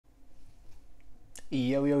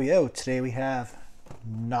Yo, yo, yo. Today we have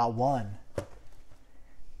not one,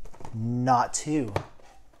 not two,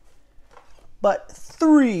 but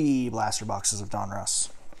three blaster boxes of Donruss.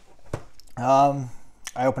 I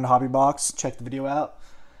opened a hobby box, checked the video out.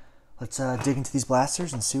 Let's dig into these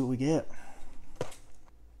blasters and see what we get.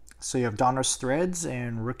 So you have Donruss Threads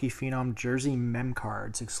and Rookie Phenom Jersey Mem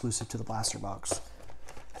cards exclusive to the blaster box.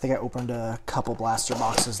 I think I opened a couple blaster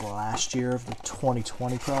boxes last year of the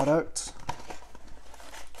 2020 product.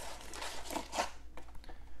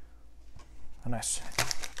 A nice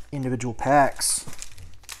individual packs.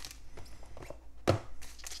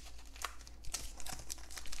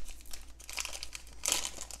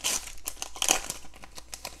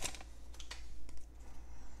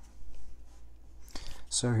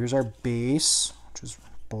 So here's our base, which is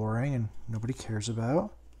boring and nobody cares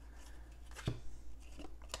about.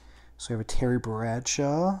 So we have a Terry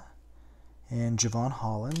Bradshaw and Javon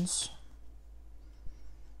Hollins.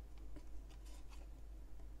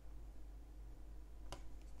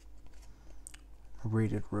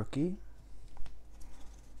 Rated rookie.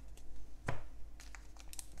 So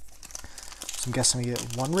I'm guessing we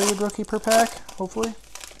get one rated rookie per pack, hopefully.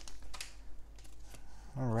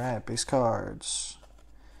 Alright, base cards.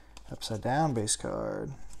 Upside down base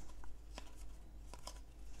card.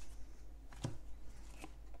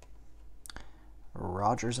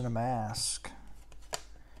 Rodgers in a mask.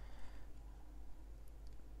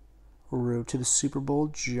 Road to the Super Bowl,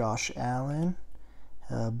 Josh Allen.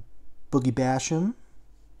 Boogie Basham,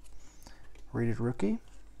 rated rookie.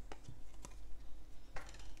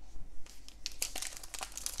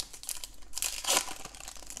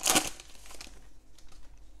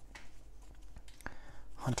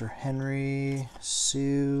 Hunter Henry,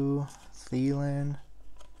 Sue, Thielen,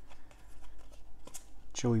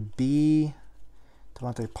 Joey B,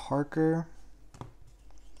 Devontae Parker,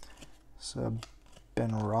 so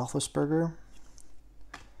Ben Roethlisberger,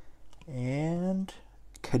 and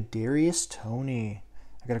Kadarius Toney.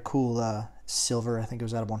 I got a cool silver, I think it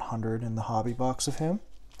was out of 100 in the hobby box of him.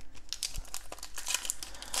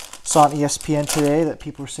 Saw on ESPN today that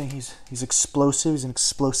people were saying he's explosive, he's an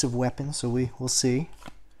explosive weapon, so we'll see.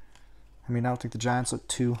 I mean, I don't think the Giants look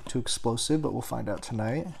too explosive, but we'll find out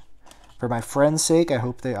tonight. For my friend's sake, I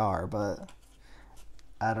hope they are, but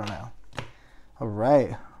I don't know. All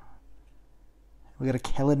right. We got a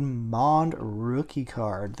Kellen Mond rookie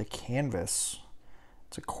card, the canvas.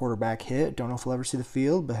 It's a quarterback hit. Don't know if we'll ever see the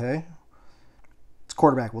field, but hey, it's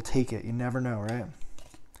quarterback. We'll take it. You never know, right?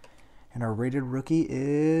 And our rated rookie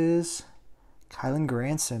is Kylen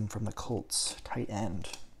Granson from the Colts, tight end.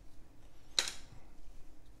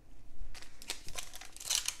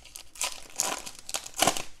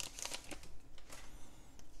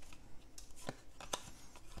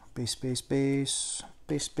 Base, base, base.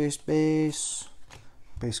 Base, base, base.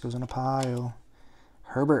 Base goes in a pile.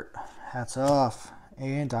 Herbert, hats off.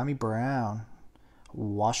 And Dommy Brown,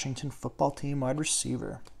 Washington football team wide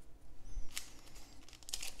receiver.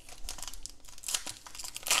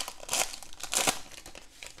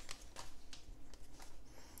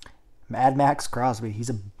 Mad Max Crosby, he's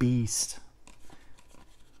a beast.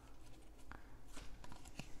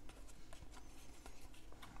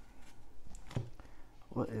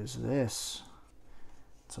 What is this?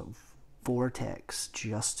 It's a Vortex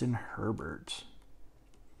Justin Herbert.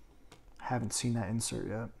 Haven't seen that insert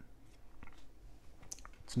yet.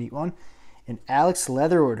 It's a neat one. And Alex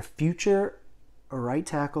Leatherwood, future right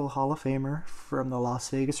tackle Hall of Famer from the Las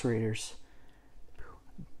Vegas Raiders.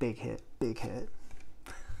 Big hit, big hit.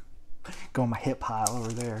 Go in my hit pile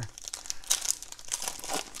over there.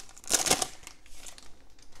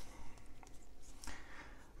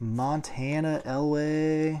 Montana,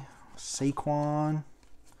 Elway, Saquon,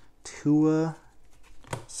 Tua,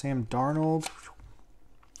 Sam Darnold,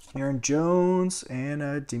 Aaron Jones, and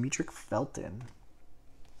Demetric Felton.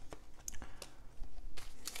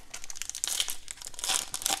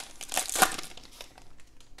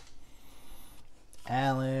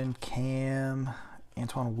 Allen, Cam,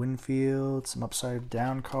 Antoine Winfield, some upside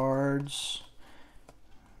down cards.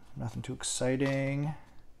 Nothing too exciting.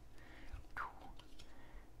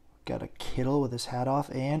 Got a Kittle with his hat off,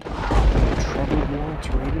 and Trevor Lawrence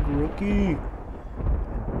rated rookie.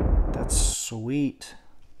 That's sweet.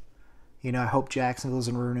 You know, I hope Jacksonville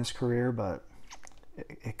doesn't ruin his career, but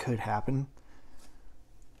it could happen.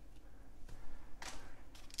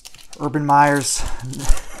 Urban Meyer's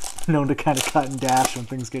known to kind of cut and dash when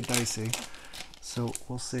things get dicey. So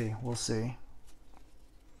we'll see. We'll see.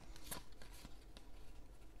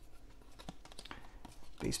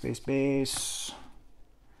 Base, base, base.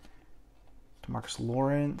 DeMarcus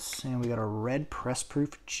Lawrence. And we got a red press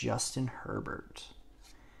proof Justin Herbert.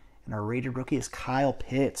 And our rated rookie is Kyle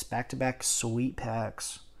Pitts. Back-to-back sweet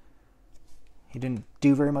packs. He didn't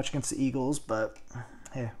do very much against the Eagles, but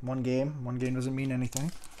hey, one game. One game doesn't mean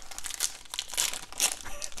anything.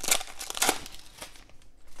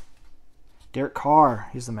 Derek Carr,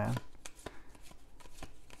 he's the man.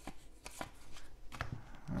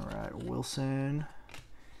 All right, Wilson.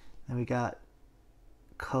 Then we got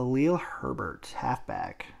Khalil Herbert,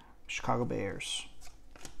 halfback, Chicago Bears.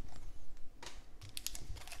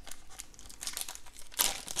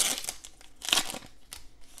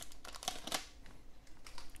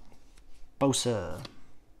 Bosa.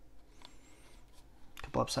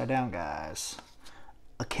 Couple upside down guys.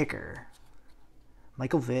 A kicker.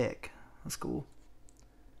 Michael Vick. That's cool.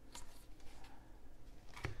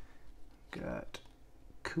 Got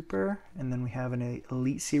Cooper. And then we have an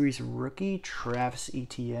Elite Series rookie, Travis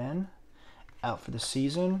Etienne, out for the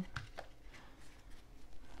season.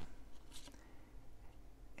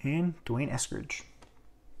 And Dwayne Eskridge.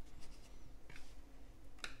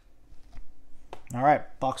 All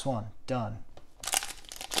right, box one, done.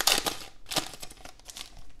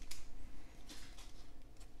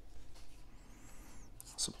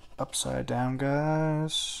 Some upside down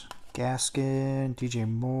guys. Gaskin, DJ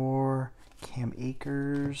Moore, Cam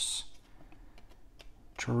Akers,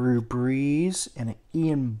 Drew Brees, and an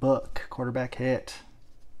Ian Book quarterback hit.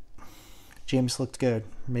 James looked good.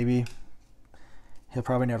 Maybe he'll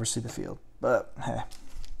probably never see the field, but hey.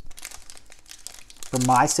 For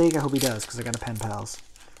my sake, I hope he does, because I got a pen pals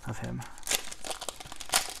of him.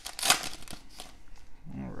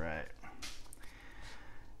 All right.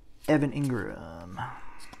 Evan Ingram.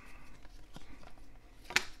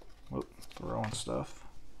 Whoop, throwing stuff.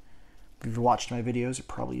 If you've watched my videos, you're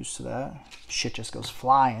probably used to that. Shit just goes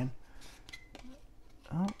flying.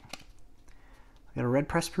 Oh. I got a red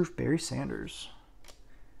press proof Barry Sanders.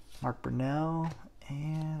 Mark Brunell.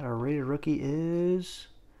 And our rated rookie is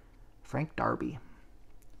Frank Darby.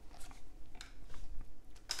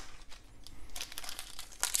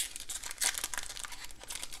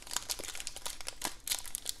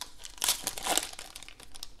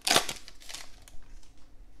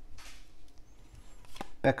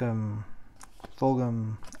 Beckham,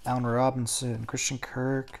 Fulgham, Allen Robinson, Christian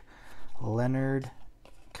Kirk, Leonard,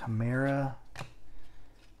 Kamara,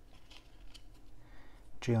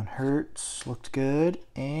 Jalen Hurts looked good,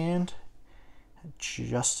 and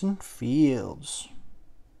Justin Fields.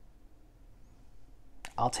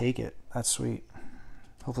 I'll take it. That's sweet.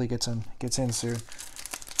 Hopefully it gets in soon.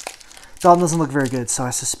 Dalton doesn't look very good, so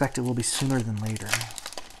I suspect it will be sooner than later.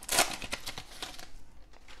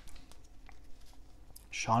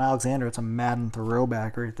 Sean Alexander, it's a Madden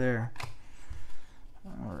throwback right there.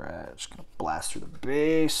 All right, just gonna blast through the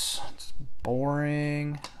base. It's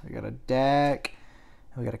boring. We got a Dak.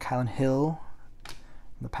 We got a Kylan Hill.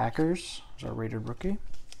 The Packers is our rated rookie.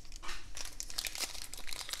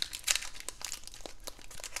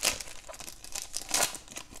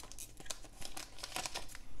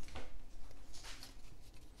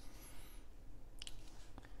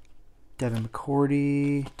 Devin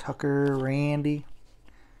McCourty, Tucker, Randy.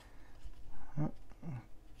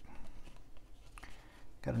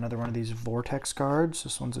 Got another one of these Vortex cards.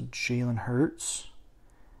 This one's a Jalen Hurts.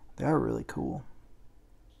 They are really cool.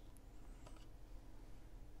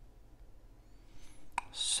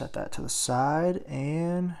 Set that to the side.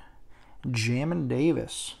 And Jamin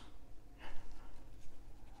Davis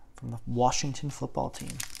from the Washington football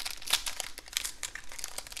team.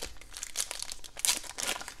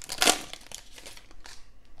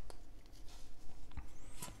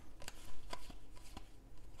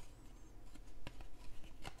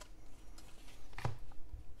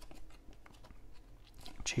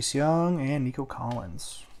 Chase Young and Nico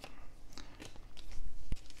Collins.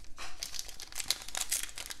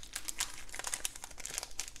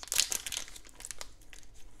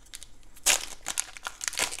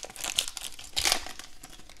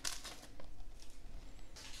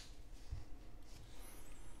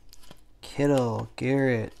 Kittle,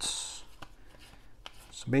 Garrett,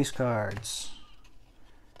 some base cards,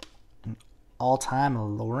 an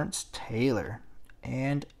all-time Lawrence Taylor,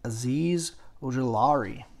 and Azeez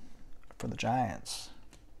Ojulari for the Giants.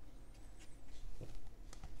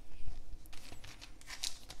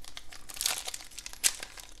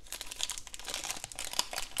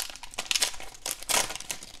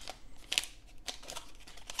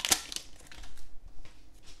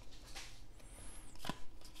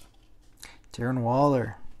 Darren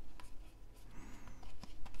Waller.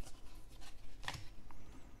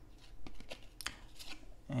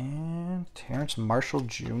 And Terrence Marshall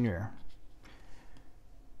Jr.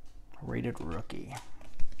 Rated rookie.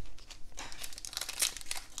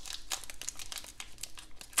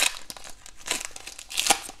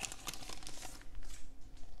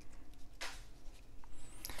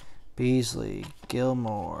 Beasley,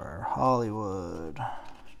 Gilmore, Hollywood,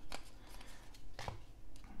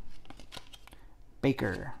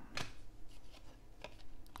 Baker.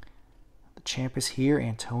 The champ is here,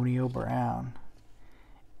 Antonio Brown.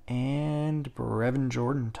 And Brevin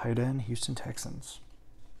Jordan, tight end, Houston Texans.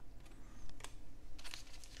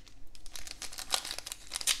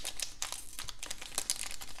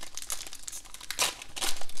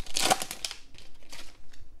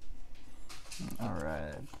 All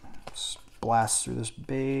right, let's blast through this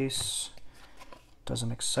base.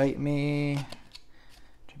 Doesn't excite me.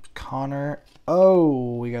 James Conner.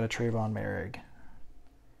 Oh, we got a Trayvon Merrick.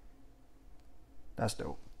 That's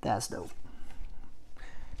dope. That's dope.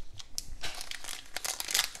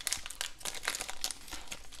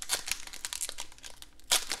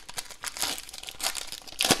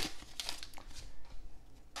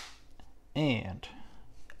 And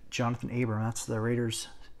Jonathan Abram, that's the Raiders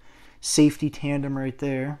safety tandem right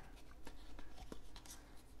there.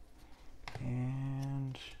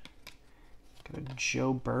 And got a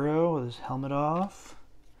Joe Burrow with his helmet off.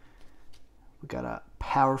 We got a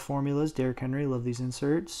Power Formulas, Derrick Henry, love these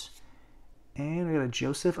inserts. And we got a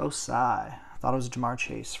Joseph Osai. Thought it was Jamar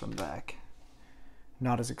Chase from the back.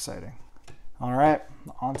 Not as exciting. All right,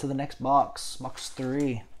 on to the next box. Box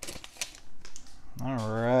 3. All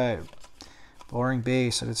right. Boring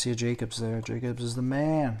base. I did see a Jacobs there. Jacobs is the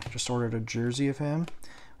man. Just ordered a jersey of him.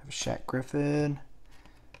 I have a Shaq Griffin.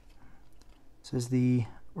 This is the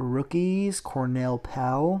rookies. Cornell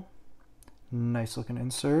Powell. Nice looking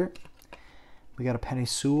insert. We got a Penny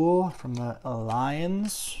Sewell from the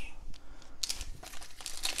Lions,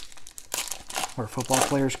 where football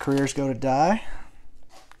players' careers go to die.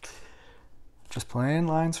 Just playing,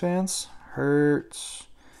 Lions fans. Hurts.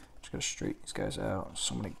 Just gotta straighten these guys out.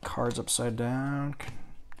 So many cards upside down.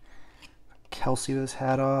 Kelsey with his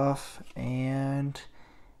hat off. And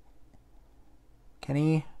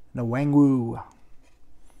Kenny Nwangwu,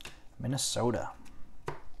 Minnesota.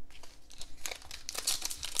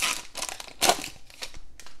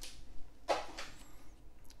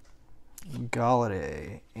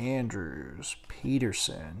 Galladay, Andrews,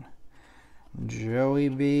 Peterson, Joey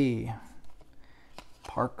B,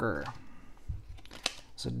 Parker,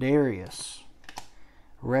 Za'Darius,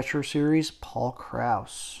 Retro Series, Paul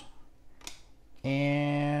Krause,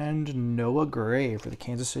 and Noah Gray for the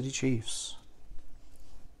Kansas City Chiefs.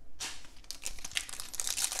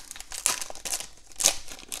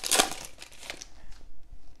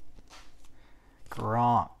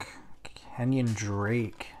 Gronk, Kenyon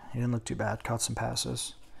Drake. He didn't look too bad. Caught some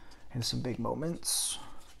passes. Had some big moments.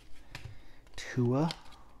 Tua.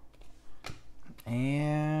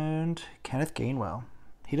 And Kenneth Gainwell.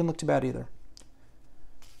 He didn't look too bad either.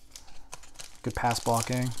 Good pass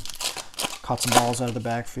blocking. Caught some balls out of the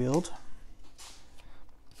backfield.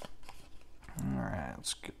 Alright,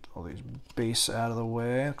 let's get all these base out of the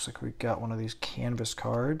way. Looks like we got one of these canvas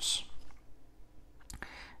cards.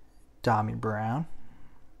 Dami Brown.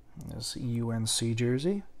 This UNC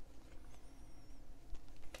jersey.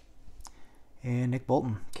 And Nick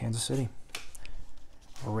Bolton, Kansas City.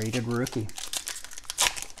 Rated rookie.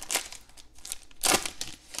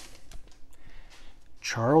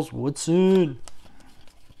 Charles Woodson.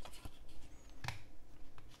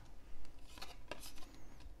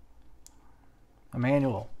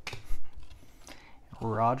 Emmanuel.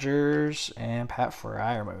 Rogers and Pat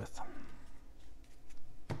Freiermuth.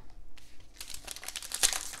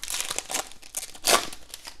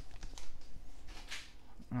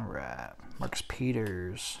 All right. Marcus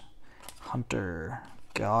Peters, Hunter,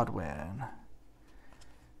 Godwin.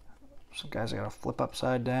 Some guys I gotta flip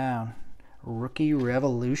upside down. Rookie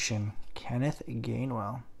Revolution, Kenneth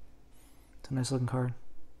Gainwell. It's a nice looking card.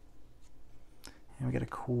 And we got a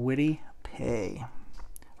Kwity Paye,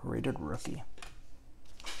 rated rookie.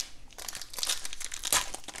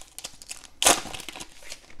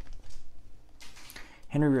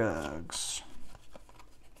 Henry Ruggs.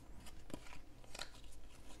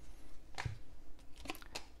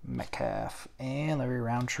 Metcalf and Larry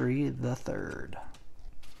Roundtree the third.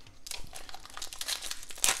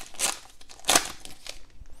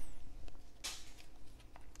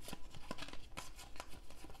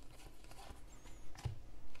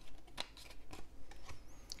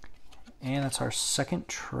 And that's our second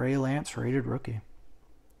Trey Lance rated rookie.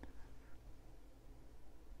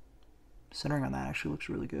 Centering on that actually looks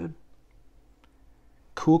really good.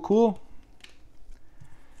 Cool, cool.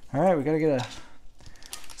 All right, we got to get a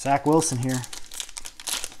Zach Wilson here.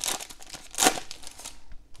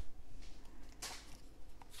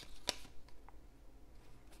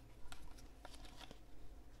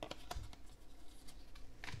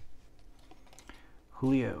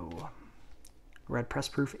 Julio. Red press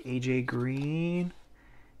proof AJ Green.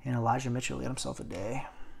 And Elijah Mitchell got himself a day.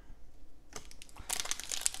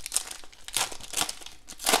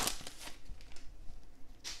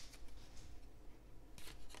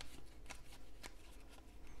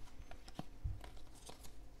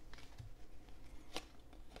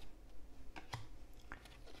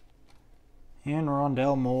 And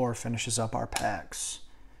Rondell Moore finishes up our packs.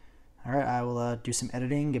 All right, I will do some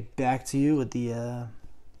editing, get back to you with the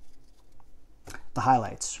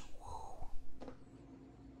highlights.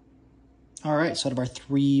 All right, so out of our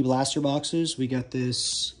 3 blaster boxes, we got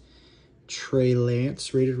this Trey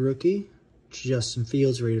Lance rated rookie, Justin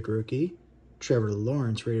Fields rated rookie, Trevor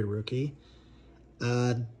Lawrence rated rookie.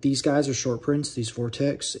 These guys are short prints, these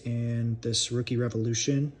Vortex, and this Rookie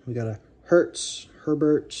Revolution. We got a Hurts,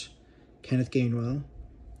 Herbert, Kenneth Gainwell.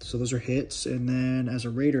 So those are hits. And then as a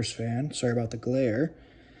Raiders fan, sorry about the glare,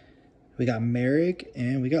 we got Merrick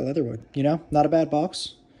and we got Leatherwood. You know, not a bad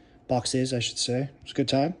box. Boxes, I should say. It's a good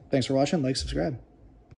time. Thanks for watching. Like, subscribe.